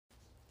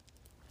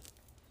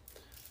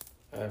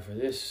For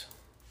this,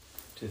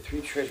 to the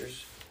three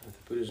treasures of the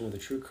Buddhism of the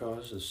true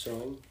cause of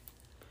sowing,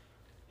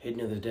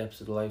 hidden in the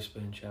depths of the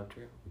lifespan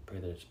chapter, we pray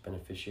that its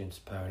beneficence,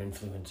 power, and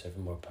influence ever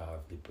more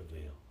powerfully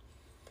prevail.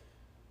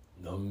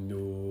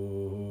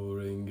 Nam-myo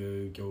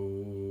Renge Kyo,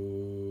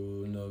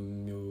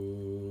 Nam-myo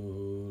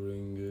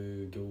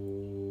Renge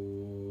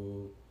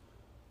Kyo,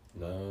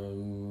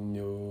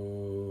 Nam-myo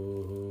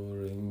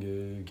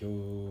Renge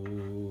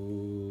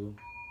Kyo.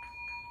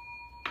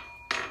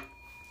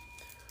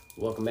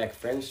 Welcome back,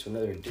 friends, to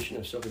another edition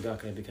of Soka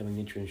Gakkai Becoming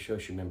Nichiren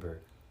Shoshu member.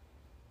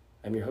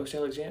 I'm your host,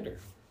 Alexander.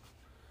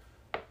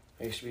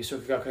 I used to be a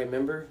Soka Gakkai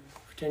member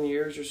for 10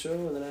 years or so,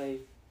 and then I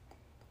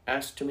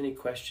asked too many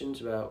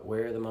questions about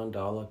where the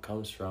mandala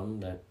comes from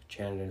that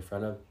chanted in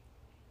front of.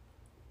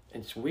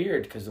 It's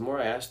weird, because the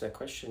more I asked that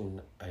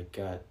question, I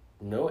got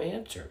no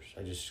answers.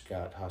 I just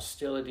got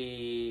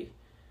hostility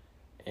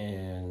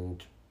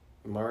and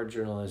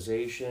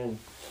marginalization.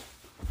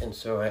 And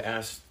so I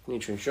asked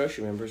Nichiren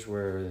Shoshu members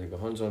where the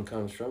Gohonzon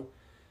comes from,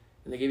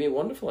 and they gave me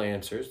wonderful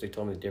answers. They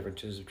told me the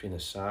differences between the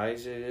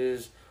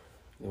sizes,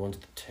 the ones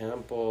at the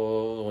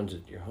temple, the ones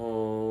at your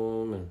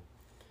home, and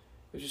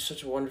it was just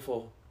such a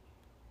wonderful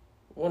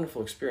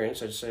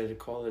experience. I decided to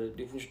call it a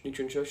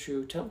Nichiren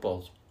Shoshu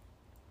temples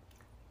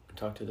and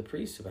talk to the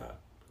priests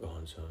about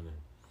Gohonzon. And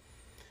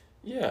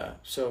yeah,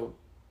 so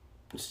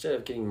instead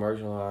of getting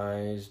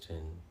marginalized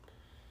and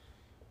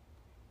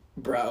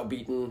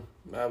browbeaten,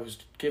 I was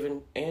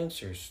given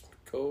answers.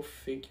 Go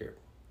figure.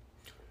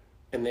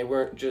 And they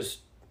weren't just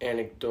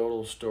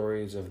anecdotal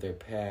stories of their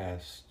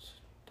past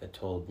that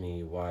told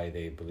me why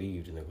they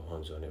believed in the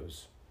Gohonzon. It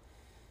was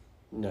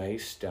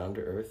nice,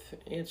 down-to-earth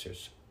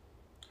answers.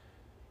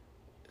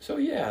 So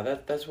yeah,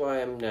 that's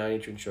why I'm now a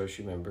Nichiren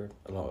Shoshu member,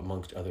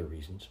 amongst other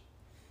reasons.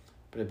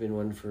 But I've been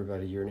one for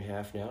about a year and a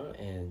half now,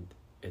 and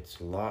it's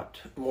a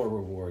lot more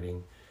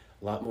rewarding,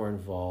 a lot more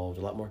involved,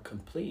 a lot more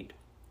complete,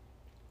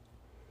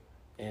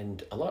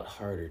 and a lot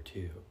harder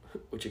too,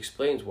 which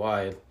explains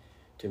why,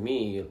 to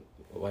me,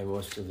 why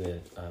most of the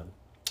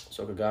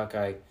Soka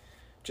Gakkai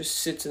just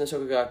sits in the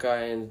Soka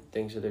Gakkai and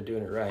thinks that they're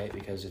doing it right,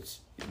 because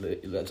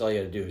that's all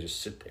you got to do is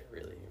just sit there,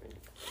 really.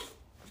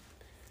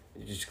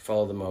 You just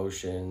follow the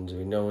motions.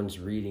 No one's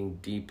reading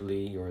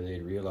deeply, or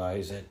they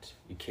realize that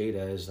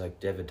Ikeda is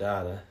like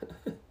Devadatta,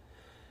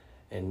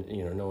 and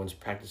no one's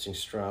practicing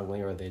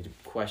strongly, or they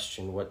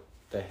question what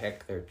the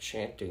heck they're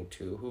chanting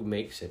to. Who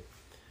makes it?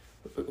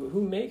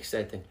 Who makes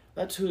that thing?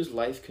 That's whose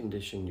life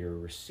condition you're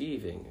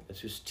receiving. That's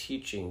whose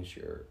teachings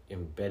you're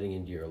embedding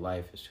into your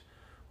life. Is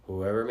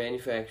whoever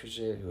manufactures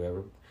it,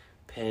 whoever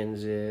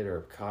pens it or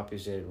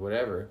copies it,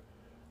 whatever,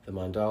 the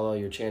mandala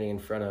you're chanting in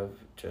front of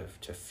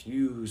to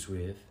fuse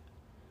with.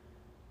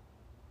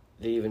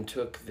 They even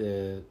took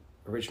the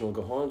original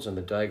Gohonzon,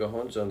 the Dai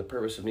Gohonzon, the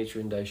purpose of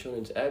Nichiren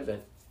Daishonin's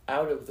advent,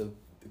 out of the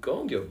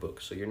Gongyo book.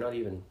 So you're not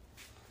even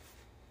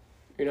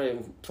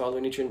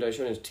following Nichiren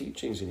Daishonin's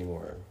teachings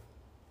anymore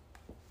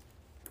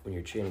when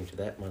you're chanting to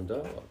that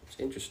mandala. It's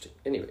interesting.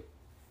 Anyway,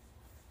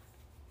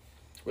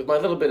 with my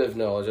little bit of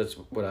knowledge, that's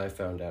what I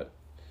found out.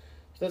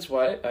 So that's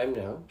why I'm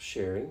now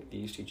sharing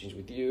these teachings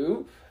with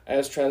you,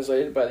 as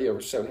translated by the over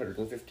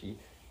 750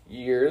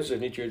 years of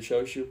Nichiren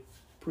Shoshu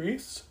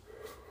priests.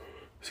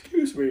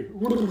 Excuse me.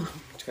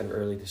 It's kind of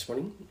early this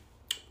morning.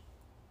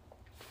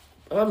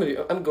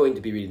 I'm going to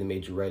be reading the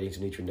major writings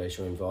of Nichiren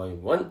Daishonin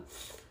Volume 1.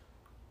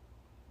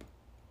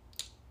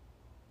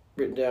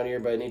 Written down here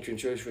by Nichiren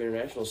Shoshu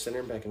International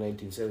Center back in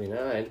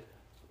 1979.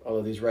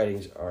 Although these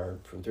writings are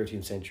from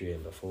 13th century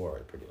and before.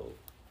 They're pretty old.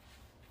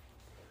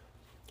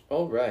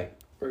 All right.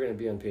 We're going to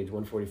be on page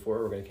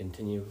 144. We're going to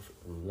continue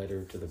from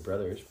Letter to the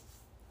Brothers.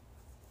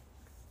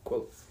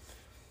 Quote,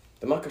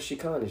 "The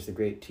Makashikan is the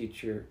great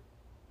teacher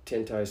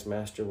Tentai's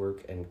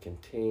masterwork and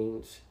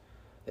contains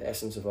the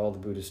essence of all the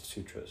Buddhist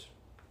sutras.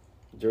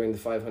 During the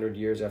 500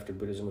 years after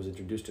Buddhism was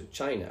introduced to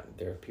China,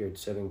 there appeared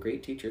 7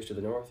 great teachers to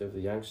the north of the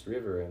Yangtze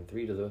River and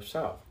 3 to the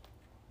south.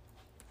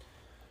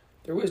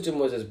 Their wisdom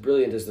was as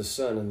brilliant as the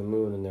sun and the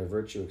moon, and their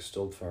virtue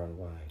extolled far and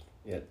wide.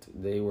 Yet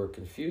they were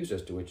confused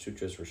as to which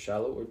sutras were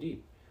shallow or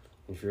deep,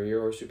 inferior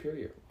or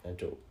superior, and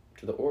to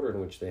the order in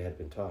which they had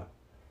been taught.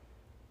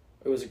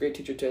 It was the great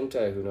teacher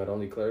Tentai who not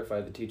only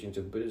clarified the teachings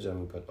of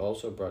Buddhism, but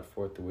also brought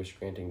forth the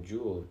wish-granting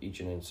jewel of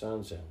Ichinen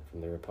Sanzen from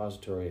the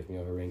repository of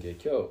Myoho Renge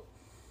Kyo,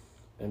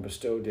 and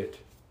bestowed it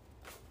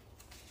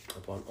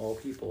upon all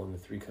people in the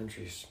 3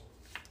 countries.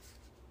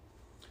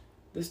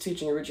 This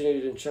teaching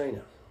originated in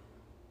China.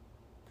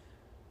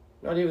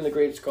 Not even the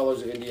great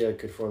scholars of India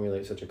could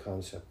formulate such a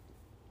concept.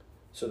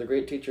 So the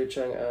great teacher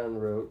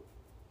Chang'an wrote,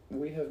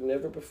 'We have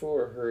never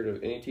before heard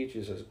of any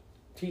teachings as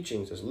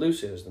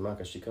lucid as the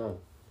Makashikan.'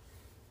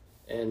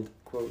 And,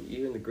 quote,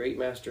 even the great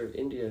masters of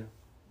India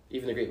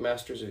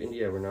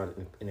were not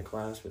in a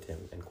class with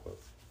him," end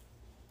quote.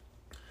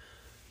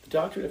 The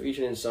doctrine of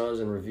Ichinen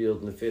Sanzen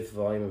revealed in the 5th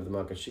volume of the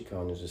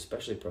Makashikan is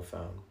especially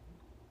profound.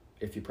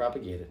 If you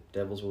propagate it,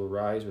 devils will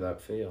arise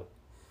without fail.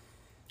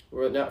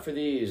 Were it not for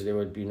these, there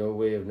would be no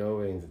way of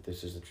knowing that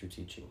this is the true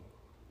teaching.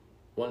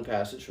 One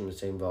passage from the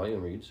same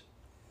volume reads,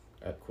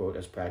 quote,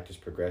 "As practice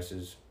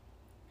progresses,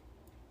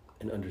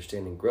 and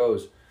understanding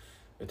grows,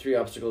 the three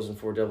obstacles and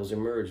four devils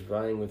emerge,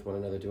 vying with one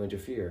another to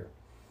interfere.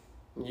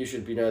 You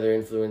should be neither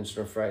influenced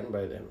nor frightened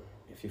by them.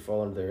 If you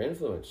fall under their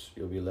influence,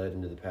 you'll be led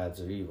into the paths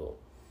of evil.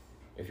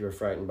 If you are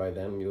frightened by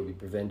them, you will be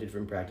prevented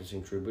from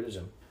practicing true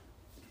Buddhism.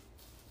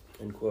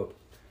 End quote.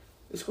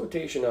 This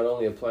quotation not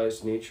only applies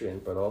to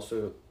Nichiren, but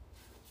also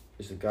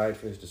is a guide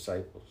for his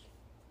disciples.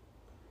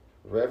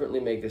 Reverently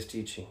make this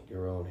teaching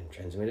your own and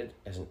transmit it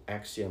as an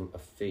axiom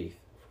of faith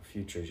for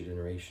future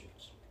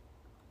generations.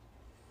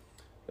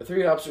 The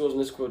three obstacles in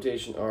this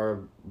quotation are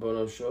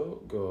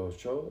Bono-sho,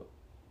 Go-sho,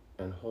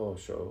 and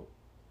Ho-sho.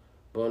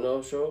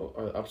 Bono-sho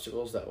are the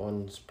obstacles that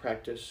one's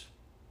practice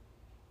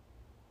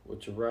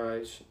which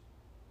arise.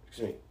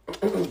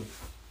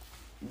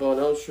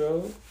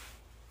 Bono-sho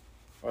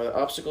are the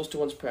obstacles to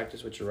one's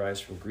practice which arise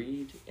from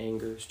greed,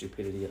 anger,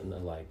 stupidity, and the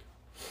like.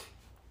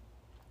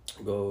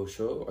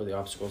 Go-sho are the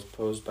obstacles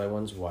posed by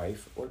one's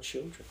wife or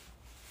children.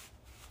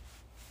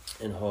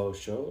 And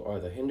Ho-sho are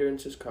the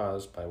hindrances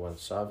caused by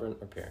one's sovereign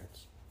or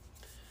parents.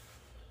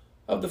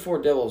 Of the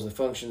four devils, the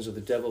functions of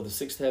the devil of the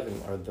sixth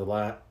heaven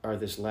are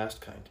this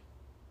last kind.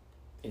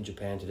 In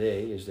Japan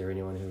today, is there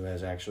anyone who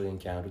has actually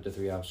encountered the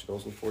three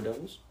obstacles and four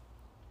devils?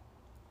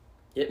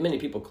 Yet many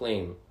people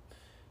claim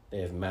they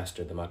have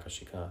mastered the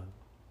Makashikan.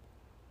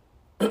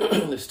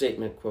 The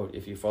statement, quote,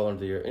 if you fall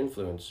under your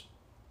influence,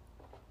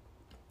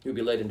 you'll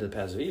be led into the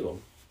paths of evil,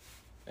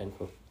 end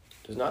quote,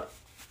 does not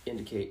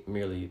indicate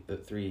merely the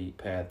three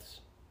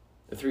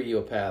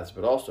evil paths,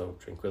 but also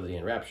tranquility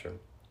and rapture.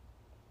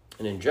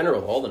 And in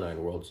general, all the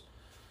nine worlds.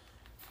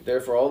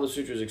 Therefore, all the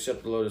sutras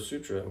except the Lotus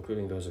Sutra,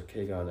 including those of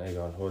Kegon,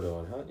 Egon, Hodo,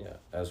 and Hanya,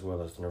 as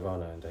well as the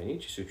Nirvana and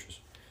Dainichi Sutras,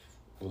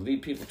 will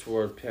lead people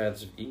toward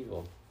paths of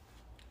evil.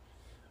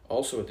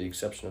 Also, with the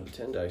exception of the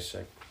Tendai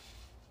sect.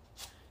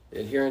 The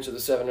adherents of the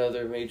seven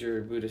other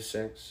major Buddhist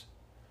sects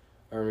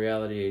are in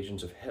reality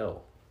agents of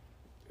hell,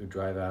 who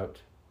drive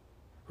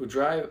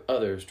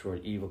others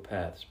toward evil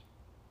paths.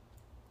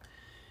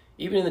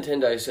 Even in the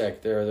Tendai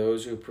sect, there are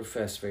those who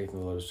profess faith in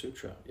the Lotus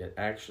Sutra, yet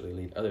actually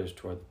lead others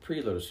toward the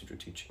pre-Lotus Sutra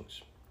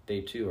teachings. They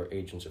too are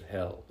agents of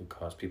hell who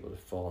cause people to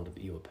fall into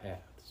the evil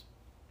paths.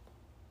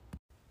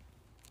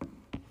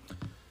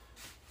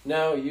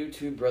 Now you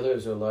two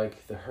brothers are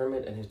like the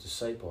hermit and his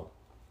disciple.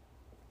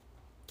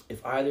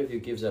 If either of you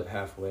gives up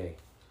halfway,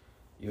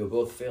 you will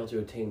both fail to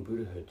attain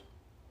Buddhahood.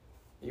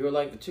 You are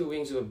like the two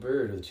wings of a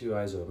bird or the two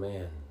eyes of a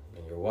man,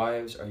 and your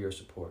wives are your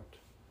support.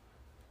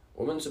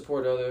 Women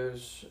support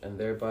others and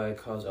thereby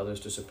cause others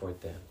to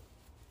support them.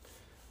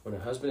 When a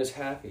husband is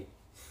happy,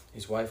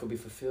 his wife will be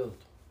fulfilled.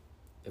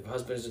 If a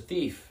husband is a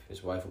thief,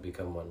 his wife will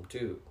become one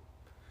too.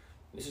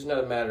 This is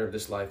not a matter of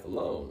this life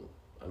alone.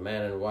 A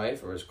man and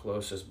wife are as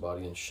close as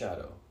body and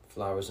shadow,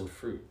 flowers and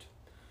fruit,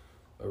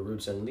 or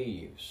roots and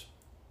leaves,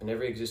 in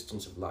every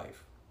existence of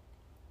life.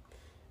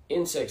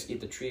 Insects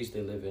eat the trees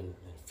they live in,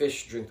 and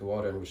fish drink the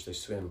water in which they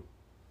swim.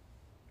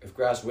 If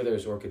grass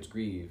withers, orchids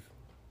grieve.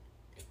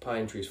 If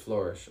pine trees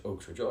flourish,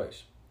 oaks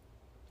rejoice.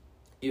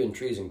 Even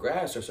trees and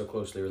grass are so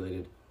closely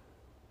related.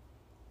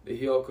 The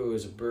hyoku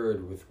is a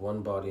bird with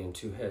one body and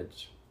two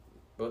heads.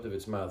 Both of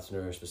its mouths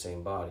nourish the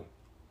same body.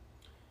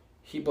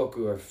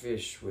 Hiboku are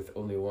fish with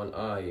only one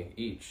eye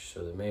each,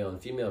 so the male and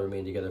female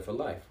remain together for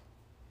life.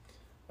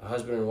 A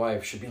husband and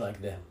wife should be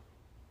like them.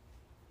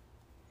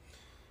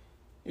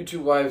 You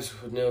two wives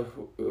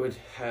would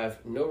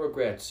have no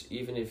regrets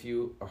even if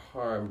you are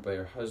harmed by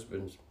your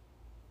husbands.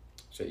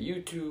 So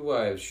you two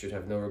wives should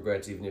have no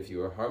regrets even if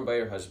you are harmed by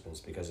your husbands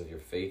because of your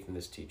faith in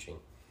this teaching.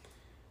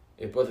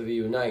 If both of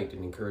you unite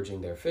in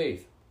encouraging their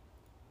faith,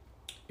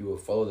 you will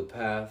follow the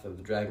path of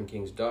the Dragon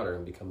King's daughter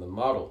and become the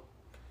model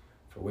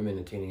for women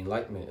attaining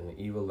enlightenment in the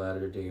evil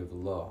latter day of the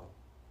law.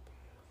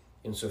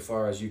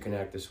 Insofar as you can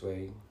act this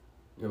way,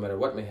 no matter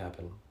what may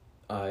happen,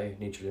 I,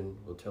 Nichiren,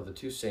 will tell the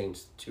two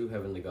saints, the two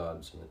heavenly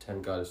gods, and the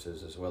 10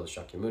 goddesses, as well as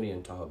Shakyamuni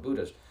and Taha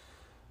Buddhas,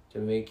 to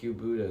make you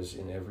Buddhas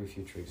in every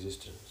future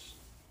existence.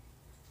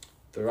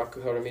 The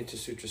Rakuharamita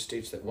Sutra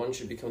states that one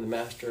should become the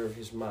master of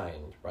his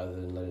mind, rather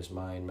than let his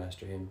mind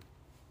master him.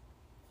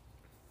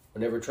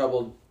 Whenever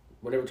trouble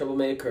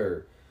may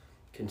occur,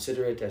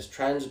 consider it as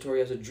transitory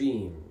as a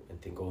dream,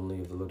 and think only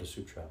of the Lotus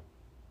Sutra.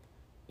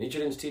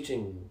 Nichiren's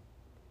teaching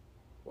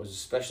was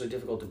especially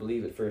difficult to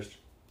believe at first,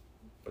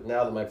 but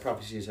now that my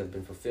prophecies have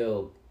been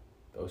fulfilled,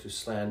 those who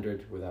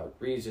slandered without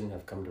reason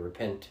have come to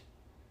repent.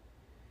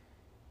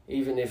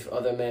 Even if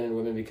other men and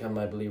women become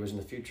my believers in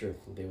the future,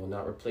 they will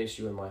not replace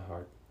you in my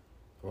heart.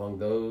 Among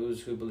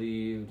those who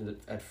believed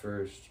at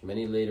first,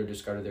 many later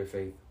discarded their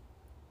faith,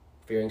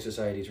 fearing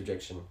society's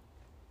rejection.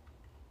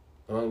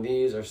 Among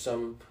these are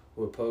some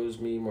who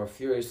opposed me more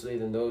furiously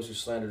than those who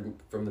slandered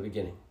from the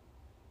beginning.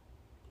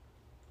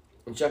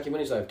 In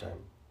Shakyamuni's lifetime,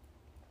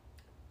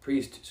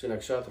 priest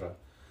Sunakshetra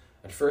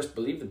at first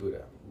believed the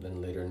Buddha,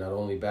 then later not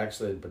only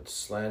backslid but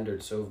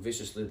slandered so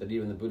viciously that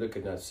even the Buddha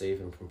could not save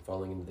him from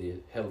falling into the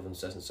hell of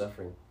incessant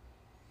suffering.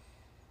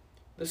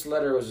 This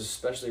letter was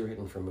especially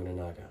written for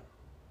Munanaga.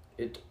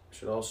 It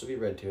should also be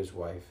read to his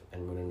wife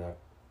and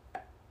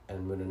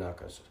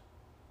Munanakas.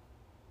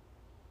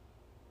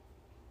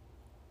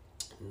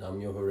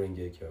 Nam-myoho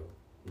Renge Kyo.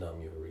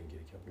 Nam-myoho Renge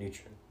Kyo.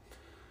 Nichiren.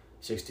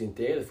 16th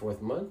day of the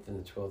 4th month in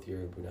the 12th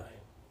year of Bunai.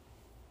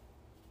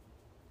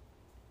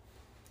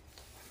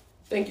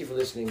 Thank you for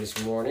listening this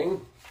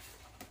morning.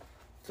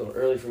 It's a little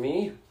early for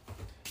me,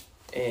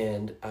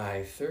 and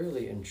I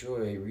thoroughly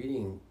enjoy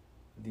reading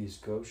these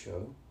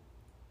Gosho.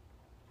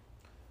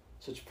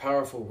 Such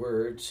powerful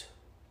words.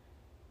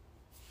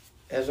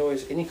 As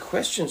always, any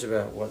questions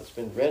about what's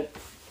been read,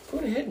 go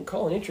ahead and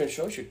call Nichiren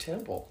Shoshu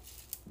Temple.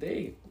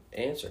 They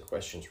answer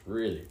questions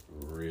really,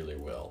 really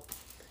well.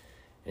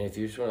 And if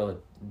you just want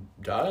to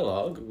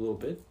dialogue a little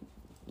bit,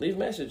 leave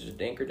messages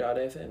at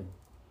anchor.fm.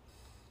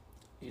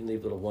 You can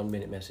leave little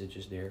 1-minute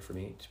messages there for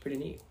me. It's pretty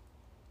neat.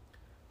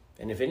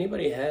 And if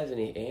anybody has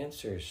any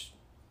answers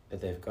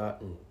that they've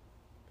gotten,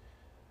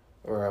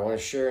 or I want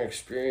to share an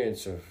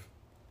experience of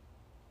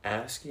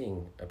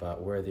asking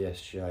about where the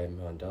SGI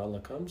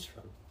mandala comes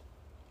from,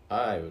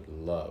 I would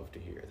love to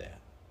hear that.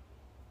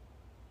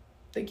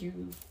 Thank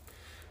you.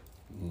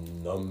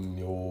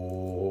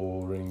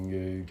 Nam-myoho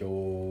Renge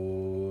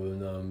Kyo,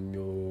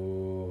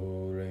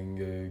 Nam-myoho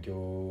Renge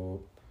Kyo,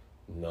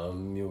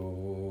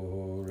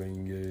 Nam-myoho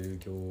Renge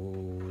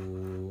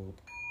Kyo.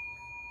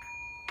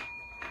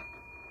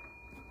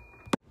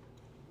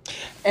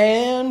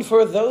 And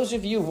for those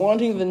of you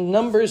wanting the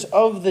numbers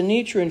of the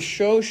Nichiren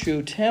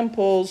Shoshu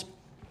temples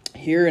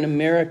here in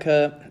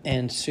America,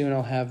 and soon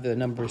I'll have the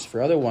numbers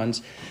for other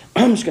ones,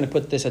 I'm just going to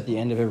put this at the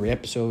end of every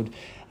episode.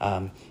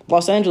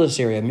 Los Angeles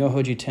area,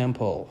 Myohoji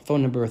Temple,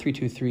 phone number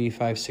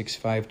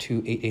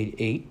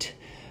 323-565-2888.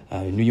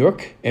 New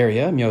York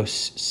area,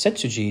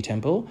 Myosetsuji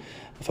Temple,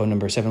 phone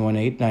number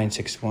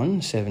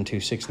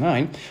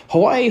 718-961-7269.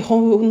 Hawaii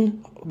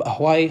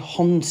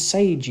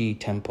Honseiji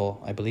Temple,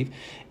 I believe,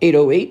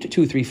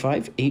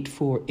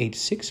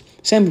 808-235-8486.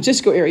 San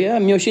Francisco area,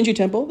 Myoshinji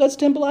Temple, that's the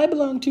temple I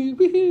belong to,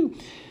 woohoo!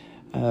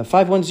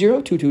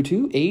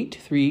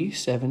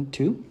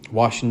 510-222-8372.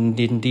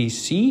 Washington,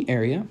 D.C.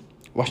 area,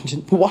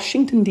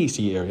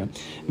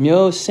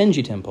 Myo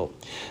Senji Temple,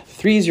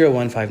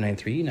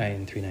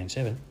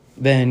 301-593-9397.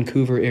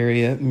 Vancouver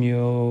area,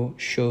 Myo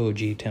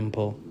Shoji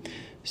Temple,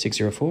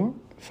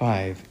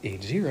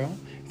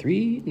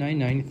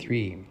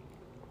 604-580-3993.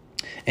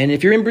 And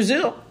if you're in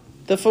Brazil,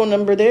 the phone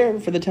number there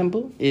for the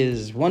temple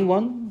is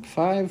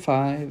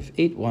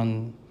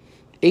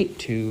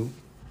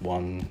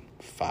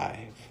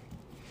 11-55-81-8215.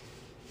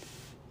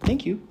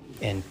 Thank you.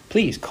 And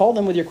please call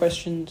them with your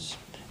questions.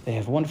 They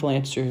have wonderful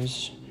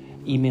answers.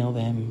 Email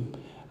them.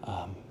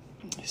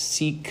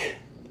 Seek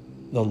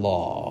the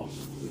law.